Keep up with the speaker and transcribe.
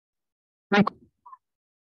I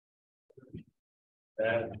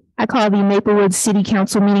call the Maplewood City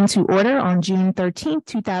Council meeting to order on June 13th,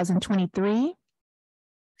 2023.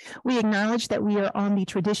 We acknowledge that we are on the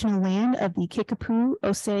traditional land of the Kickapoo,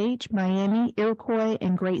 Osage, Miami, Iroquois,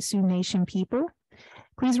 and Great Sioux Nation people.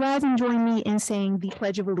 Please rise and join me in saying the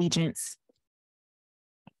Pledge of Allegiance.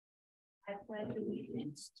 I pledge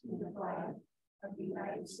allegiance to the flag of the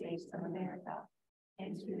United States of America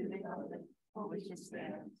and to the republic for which it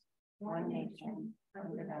stands, one nation,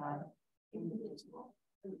 under God, indivisible,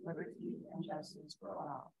 with liberty and justice for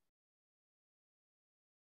all.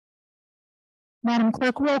 Madam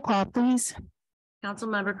Clerk, roll call, please.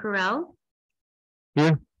 Councilmember Correll.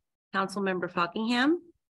 Here. Councilmember Fockingham.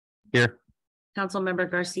 Here. Councilmember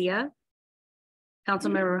Garcia.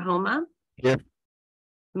 Councilmember Homa. Here.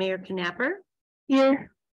 Mayor Knapper. Here.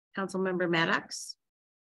 Councilmember Maddox.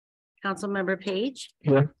 Councilmember Page.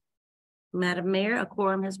 Here. Madam Mayor, a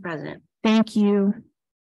quorum is present. Thank you.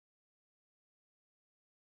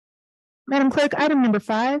 Madam Clerk, item number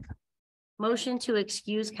 5. Motion to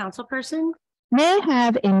excuse councilperson. May I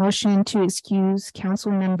have a motion to excuse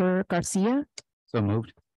Councilmember Garcia? So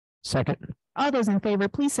moved. Second. All those in favor,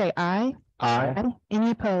 please say aye. Aye.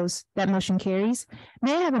 Any opposed? That motion carries.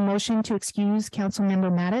 May I have a motion to excuse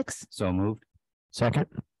Councilmember Maddox? So moved. Second.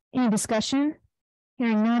 Any discussion?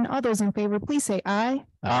 Hearing none, all those in favor, please say aye.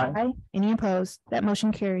 Aye. Any opposed? That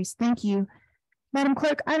motion carries. Thank you. Madam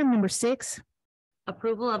Clerk, item number 6.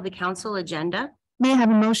 Approval of the council agenda. May I have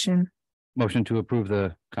a motion? Motion to approve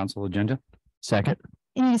the council agenda. Second.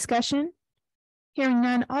 Any discussion? Hearing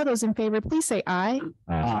none, all those in favor, please say aye.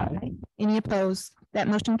 Aye. Any opposed? That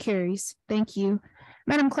motion carries. Thank you.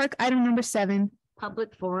 Madam Clerk, item number 7.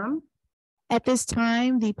 Public forum. At this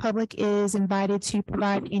time, the public is invited to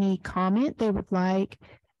provide any comment they would like.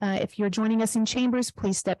 If you're joining us in chambers,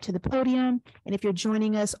 please step to the podium. And if you're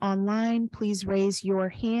joining us online, please raise your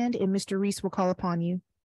hand and Mr. Reese will call upon you.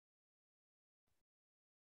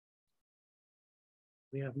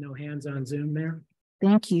 We have no hands on Zoom there.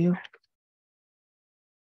 Thank you.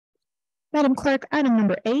 Madam Clerk, item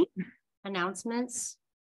number 8. Announcements.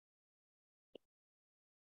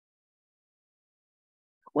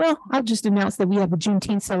 Well, I'll just announce that we have a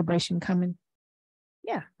Juneteenth celebration coming.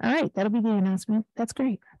 Yeah, all right, that'll be the announcement. That's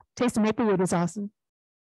great. Taste of Maplewood is awesome.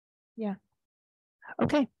 Yeah.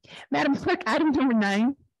 Okay, Madam Clerk, item number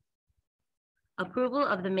 9. Approval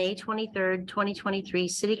of the May 23rd, 2023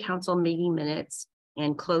 City Council meeting minutes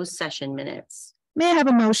and closed session minutes. May I have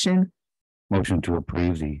a motion? Motion to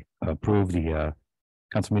approve the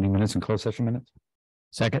council meeting minutes and closed session minutes.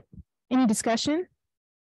 Second. Any discussion?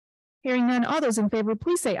 Hearing none, all those in favor,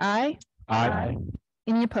 please say aye. Aye.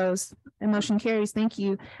 Any opposed? The motion carries. Thank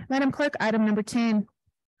you. Madam Clerk, item number 10.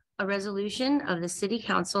 A resolution of the City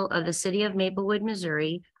Council of the City of Maplewood,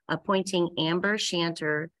 Missouri, appointing Amber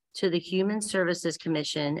Shanter to the Human Services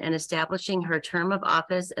Commission and establishing her term of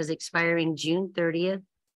office as expiring June 30th,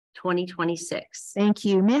 2026. Thank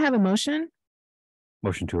you. May I have a motion?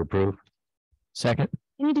 Motion to approve. Second.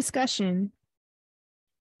 Any discussion?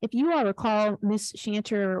 If you all recall, Ms.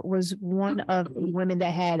 Shanter was one of the women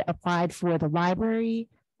that had applied for the library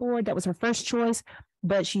board. That was her first choice,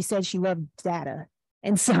 but she said she loved data.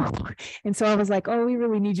 And so I was like, oh, we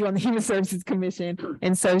really need you on the Human Services Commission.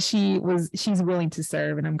 And so she's willing to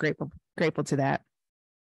serve, and I'm grateful to that.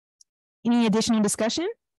 Any additional discussion?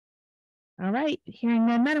 All right, hearing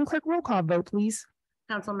none, Madam Clerk, roll call vote, please.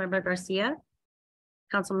 Councilmember Garcia.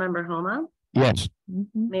 Councilmember Homa. Yes.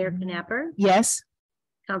 Mayor Knapper. Yes.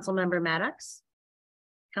 Councilmember Maddox.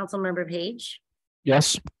 Councilmember Page.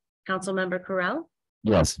 Yes. Councilmember Correll.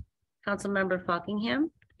 Yes. Councilmember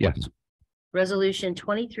Fockingham. Yes. Resolution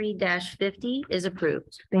 23-50 is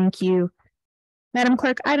approved. Thank you. Madam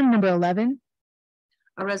Clerk, item number 11.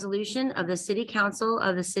 A resolution of the City Council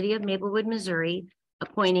of the City of Maplewood, Missouri,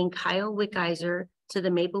 appointing Kyle Wickizer to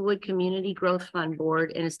the Maplewood Community Growth Fund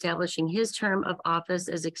Board and establishing his term of office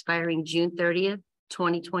as expiring June 30th,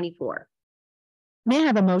 2024. May I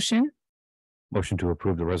have a motion? Motion to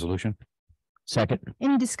approve the resolution. Second.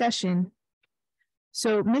 Any discussion?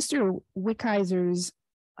 So Mr. Wickizer's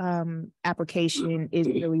application is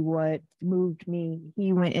really what moved me.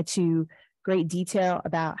 He went into great detail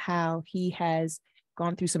about how he has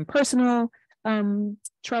gone through some personal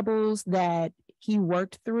troubles that he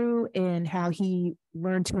worked through and how he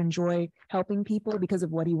learned to enjoy helping people because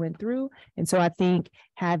of what he went through. And so I think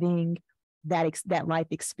having that life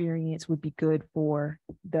experience would be good for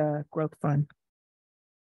the growth fund.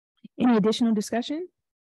 Any additional discussion?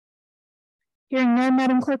 Hearing none,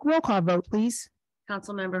 Madam Clerk, roll call vote, please.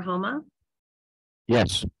 Councilmember Homa.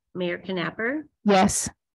 Yes. Mayor Knapper. Yes.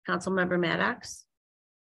 Councilmember Maddox.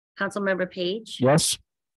 Councilmember Page. Yes.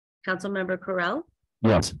 Councilmember Correll,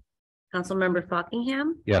 Yes. Councilmember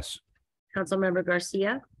Fockingham, Yes. Councilmember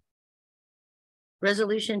Garcia.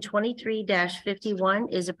 Resolution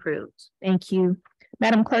 23-51 is approved. Thank you.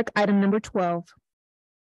 Madam Clerk, item number 12.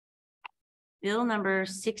 Bill number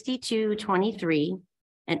 6223,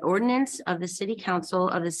 an ordinance of the City Council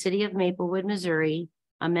of the City of Maplewood, Missouri,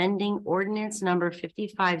 amending ordinance number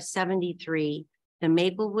 5573, the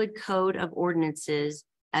Maplewood Code of Ordinances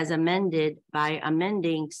as amended by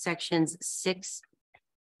amending sections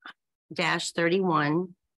 6-31,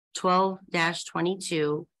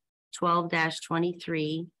 12-22,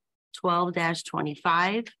 12-23,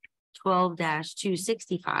 12-25,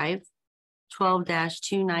 12-265,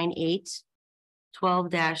 12-298,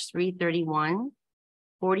 12-331,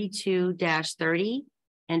 42-30,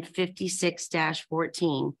 and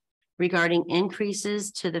 56-14 regarding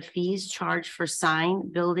increases to the fees charged for sign,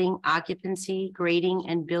 building, occupancy, grading,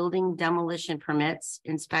 and building demolition permits,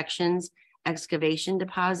 inspections, excavation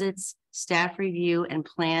deposits, staff review, and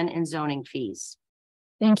plan and zoning fees.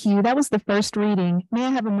 Thank you. That was the first reading. May I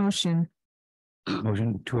have a motion?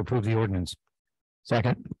 Motion to approve the ordinance.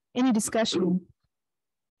 Second. Any discussion?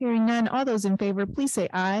 Hearing none, all those in favor, please say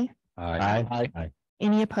aye. Aye.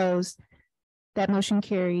 Any opposed? That motion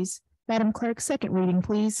carries. Madam Clerk, second reading,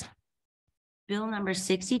 please. Bill number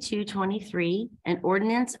 6223, an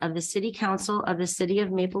ordinance of the City Council of the City of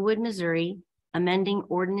Maplewood, Missouri, amending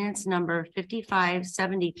ordinance number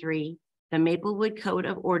 5573, the Maplewood Code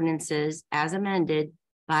of Ordinances as amended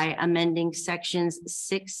by amending sections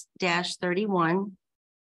 6-31,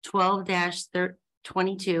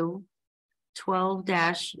 12-22,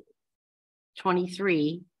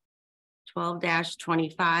 12-23,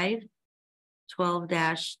 12-25,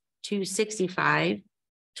 12-265,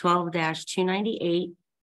 12-298,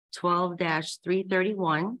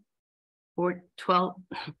 12-331,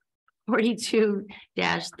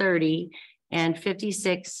 42-30, and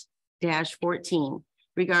 56-14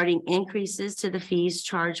 regarding increases to the fees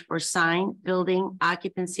charged for sign, building,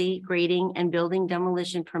 occupancy, grading, and building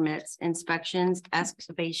demolition permits, inspections,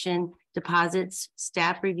 excavation, deposits,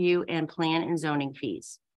 staff review, and plan and zoning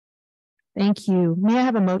fees. Thank you. May I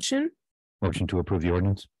have a motion? Motion to approve the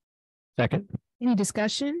ordinance. Second. Any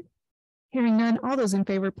discussion? Hearing none, all those in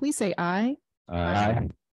favor, please say aye. Aye.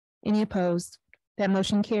 Any opposed? That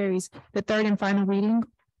motion carries. The third and final reading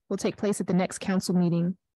will take place at the next council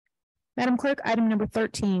meeting. Madam Clerk, item number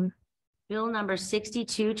 13. Bill number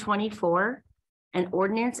 6224, an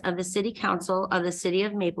ordinance of the City Council of the City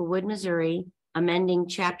of Maplewood, Missouri, amending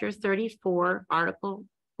Chapter 34, Article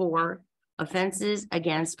 4, Offenses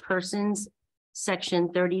Against Persons, Section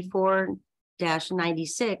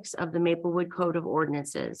 34-96 of the Maplewood Code of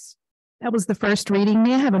Ordinances. That was the first reading.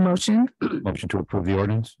 May I have a motion? Motion to approve the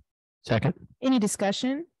ordinance. Second. Any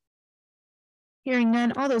discussion? Hearing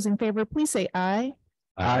none, all those in favor, please say aye.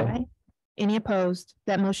 Any opposed?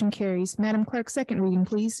 That motion carries. Madam Clerk, second reading,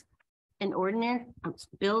 please. An ordinance,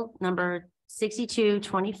 Bill number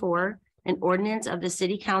 6224, an ordinance of the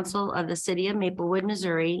City Council of the City of Maplewood,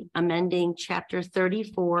 Missouri, amending Chapter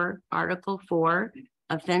 34, Article 4,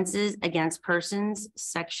 Offenses Against Persons,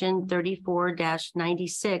 Section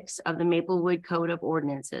 34-96 of the Maplewood Code of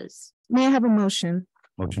Ordinances. May I have a motion?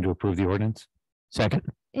 Motion to approve the ordinance. Second.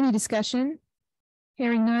 Any discussion?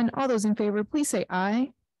 Hearing none, all those in favor, please say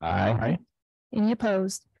aye. Any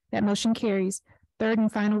opposed? That motion carries. Third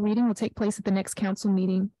and final reading will take place at the next council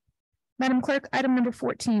meeting. Madam Clerk, item number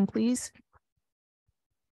 14, please.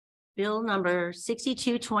 Bill number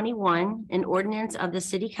 6221, an ordinance of the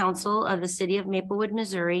City Council of the City of Maplewood,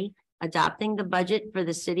 Missouri, adopting the budget for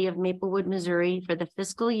the City of Maplewood, Missouri for the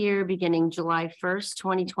fiscal year beginning July 1st,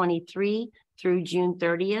 2023 through June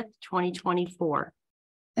 30th, 2024.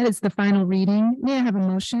 That is the final reading. May I have a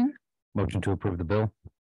motion? Motion to approve the bill.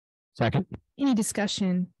 Second. Any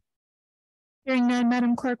discussion? Hearing none,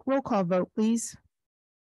 Madam Clerk, roll call vote, please.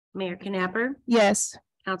 Mayor Knapper, Yes.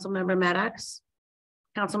 Councilmember Maddox,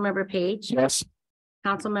 Councilmember Page, Yes.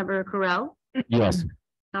 Councilmember Correll, Yes.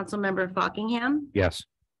 Councilmember Fockingham, Yes.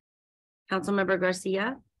 Councilmember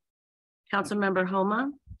Garcia, Councilmember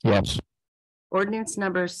Homa. Yes. Ordinance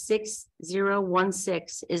number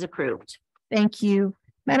 6016 is approved. Thank you.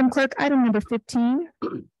 Madam Clerk, item number 15.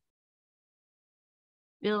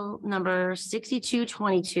 Bill number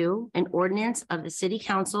 6222, an ordinance of the City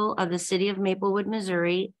Council of the City of Maplewood,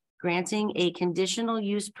 Missouri, granting a conditional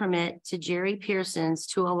use permit to Jerry Pearsons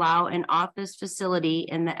to allow an office facility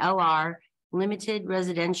in the LR Limited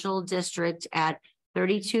Residential District at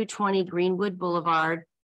 3220 Greenwood Boulevard,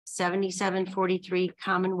 7743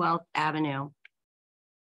 Commonwealth Avenue.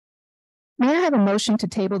 May I have a motion to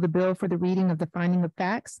table the bill for the reading of the finding of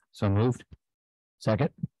facts? So moved. Second.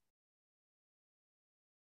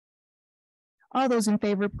 All those in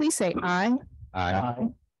favor, please say aye. Aye.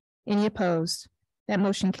 Any opposed? That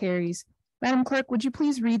motion carries. Madam Clerk, would you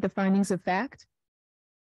please read the findings of fact?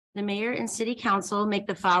 The mayor and city council make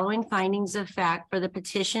the following findings of fact for the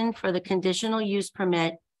petition for the conditional use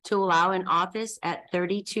permit to allow an office at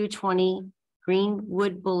 3220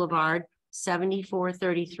 Greenwood Boulevard,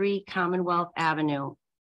 7433 Commonwealth Avenue.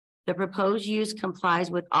 The proposed use complies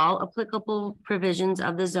with all applicable provisions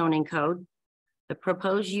of the zoning code. The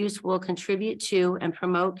proposed use will contribute to and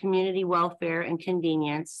promote community welfare and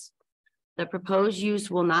convenience. The proposed use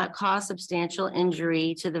will not cause substantial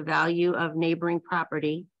injury to the value of neighboring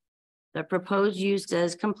property. The proposed use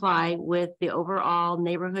does comply with the overall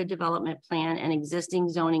neighborhood development plan and existing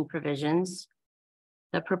zoning provisions.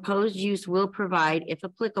 The proposed use will provide, if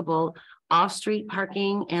applicable, off-street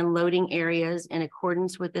parking and loading areas in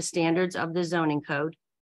accordance with the standards of the zoning code.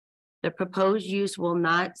 The proposed use will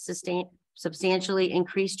not substantially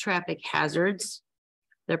increase traffic hazards.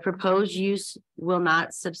 The proposed use will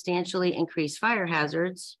not substantially increase fire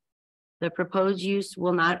hazards. The proposed use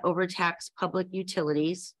will not overtax public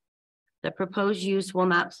utilities. The proposed use will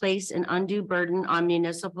not place an undue burden on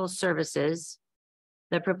municipal services.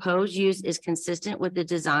 The proposed use is consistent with the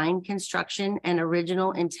design, construction, and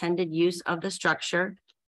original intended use of the structure.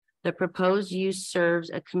 The proposed use serves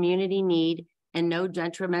a community need and no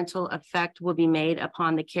detrimental effect will be made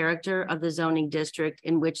upon the character of the zoning district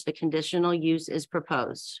in which the conditional use is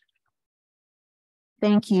proposed.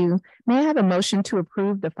 Thank you. May I have a motion to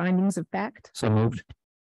approve the findings of fact? So moved.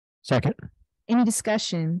 Second. Any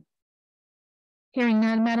discussion? Hearing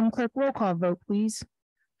none, Madam Clerk, roll call vote, please.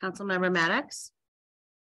 Councilmember Maddox.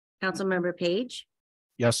 Councilmember Page.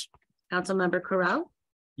 Yes. Councilmember Correll.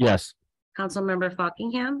 Yes. Councilmember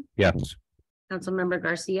Fockingham. Yes. Councilmember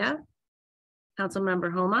Garcia.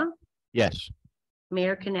 Councilmember Homa. Yes.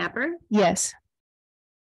 Mayor Knapper. Yes.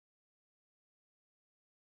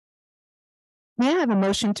 May I have a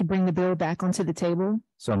motion to bring the bill back onto the table?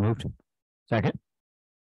 So moved. Second.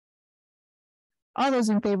 All those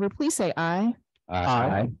in favor, please say aye.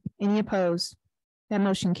 Aye. Any opposed? That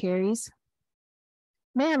motion carries.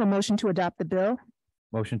 May I have a motion to adopt the bill?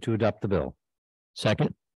 Motion to adopt the bill.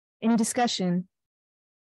 Second. Any discussion?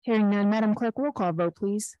 Hearing none, Madam Clerk, roll call vote,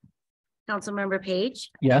 please. Councilmember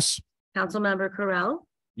Page. Yes. Councilmember Correll.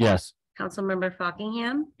 Yes. Councilmember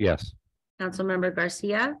Fockingham. Yes. Councilmember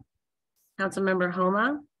Garcia. Councilmember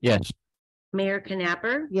Homa. Yes. Mayor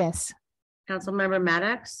Knapper. Yes. Councilmember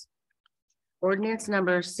Maddox. Ordinance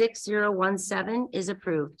number 6017 is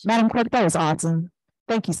approved. Madam Clerk, that was awesome.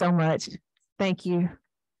 Thank you so much. Thank you.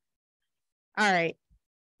 All right.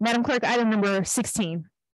 Madam Clerk, item number 16.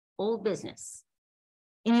 Old business.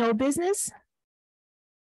 Any old business?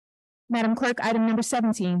 Madam Clerk, item number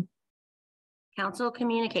 17. Council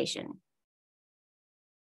communication.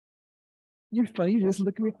 You're funny, you just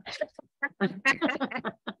look at me.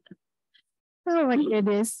 Oh my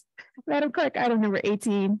goodness. Madam Clerk, item number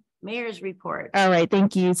 18. Mayor's report. All right,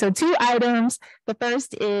 thank you. So 2 items. The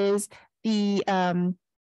first is the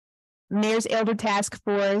Mayor's Elder Task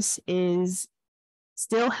Force is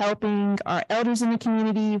still helping our elders in the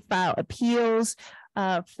community file appeals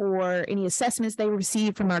for any assessments they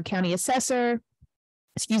received from our county assessor.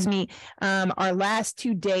 Excuse me. Our last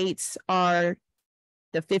 2 dates are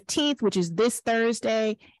the 15th, which is this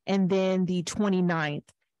Thursday, and then the 29th.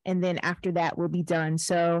 And then after that, we'll be done.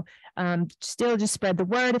 So still just spread the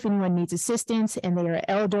word. If anyone needs assistance and they are an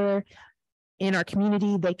elder in our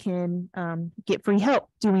community, they can get free help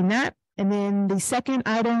doing that. And then the second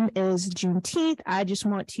item is Juneteenth. I just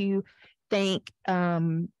want to thank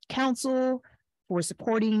council for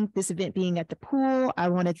supporting this event being at the pool. I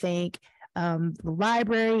want to thank the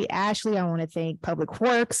library, Ashley. I want to thank Public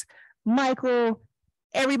Works, Michael,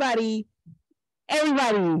 everybody.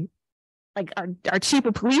 Like our chief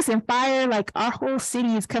of police and fire, like our whole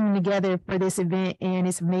city is coming together for this event, and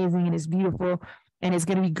it's amazing and it's beautiful and it's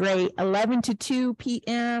going to be great. 11 to 2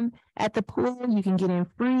 p.m. at the pool. You can get in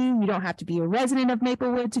free. You don't have to be a resident of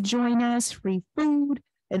Maplewood to join us. Free food,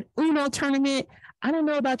 an Uno tournament. I don't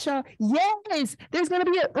know about y'all. Yes, there's going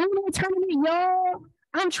to be an Uno tournament, y'all.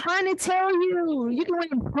 I'm trying to tell you, you can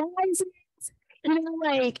win prizes. You know,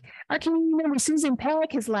 like our community member Susan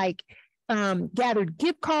Peck has gathered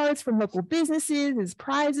gift cards from local businesses as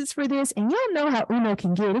prizes for this. And y'all know how Uno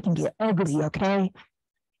can get. It can get ugly, okay?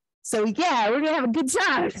 So yeah, we're gonna have a good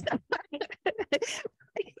time.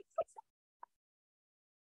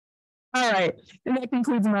 All right, and that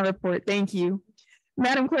concludes my report. Thank you.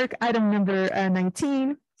 Madam Clerk, item number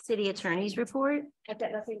 19. City Attorney's report. I've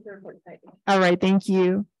got nothing to report. All right, thank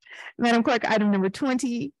you. Madam Clerk, item number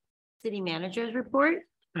 20. City Manager's report.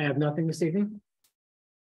 I have nothing this evening.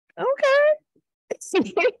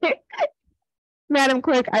 Okay. Madam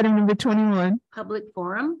Clerk, item number 21. Public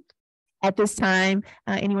forum. At this time,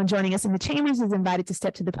 anyone joining us in the chambers is invited to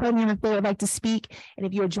step to the podium if they would like to speak. And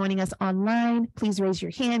if you are joining us online, please raise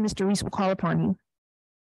your hand. Mr. Reese will call upon you.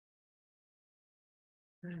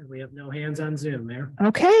 We have no hands on Zoom, Mayor.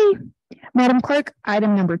 Okay. Madam Clerk,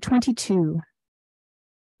 item number 22.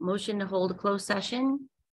 Motion to hold a closed session.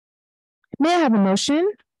 May I have a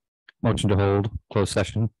motion? Motion to hold closed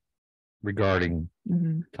session regarding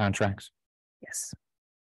Mhm. contracts. Yes.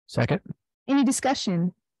 Second. Any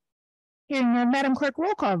discussion? Hearing none, Madam Clerk,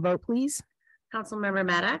 roll call vote, please. Councilmember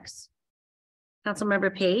Maddox.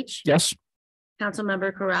 Councilmember Page. Yes.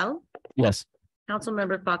 Councilmember Correll. Yes.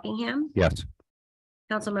 Councilmember Buckingham. Yes.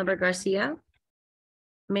 Councilmember Garcia.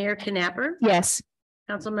 Mayor Knapper. Yes.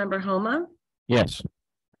 Councilmember Homa. Yes.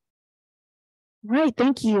 Right,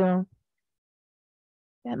 thank you.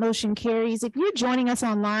 That motion carries. If you're joining us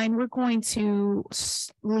online, we're going to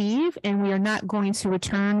leave and we are not going to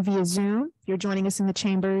return via Zoom. If you're joining us in the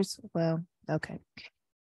chambers, well, okay.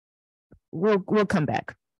 We'll come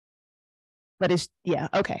back. But it's, yeah,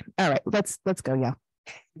 okay. All right, let's go, y'all.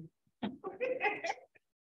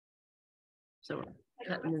 So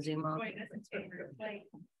cutting the Zoom off.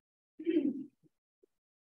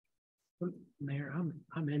 Mayor,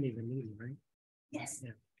 I'm ending the meeting, right? Yes.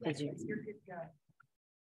 Yeah. Did you- You're good to go.